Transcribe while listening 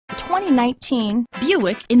2019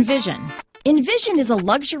 Buick Envision. Envision is a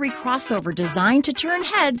luxury crossover designed to turn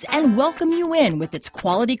heads and welcome you in with its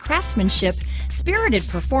quality craftsmanship, spirited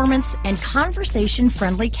performance, and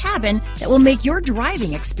conversation-friendly cabin that will make your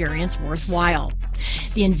driving experience worthwhile.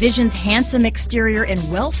 The Envision's handsome exterior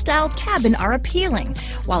and well-styled cabin are appealing,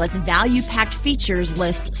 while its value-packed features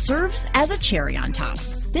list serves as a cherry on top.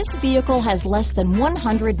 This vehicle has less than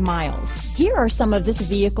 100 miles. Here are some of this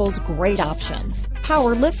vehicle's great options: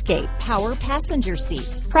 power liftgate, power passenger seat,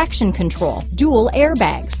 traction control, dual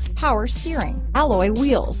airbags, power steering, alloy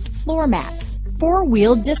wheels, floor mats,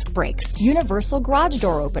 four-wheel disc brakes, universal garage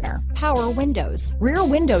door opener, power windows, rear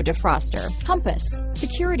window defroster, compass,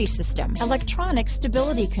 security system, electronic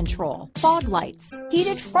stability control, fog lights,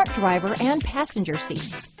 heated front driver and passenger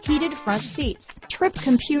seats, heated front seats, trip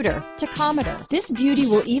computer, tachometer. This beauty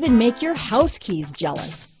will even make your house keys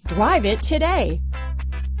jealous. Drive it today.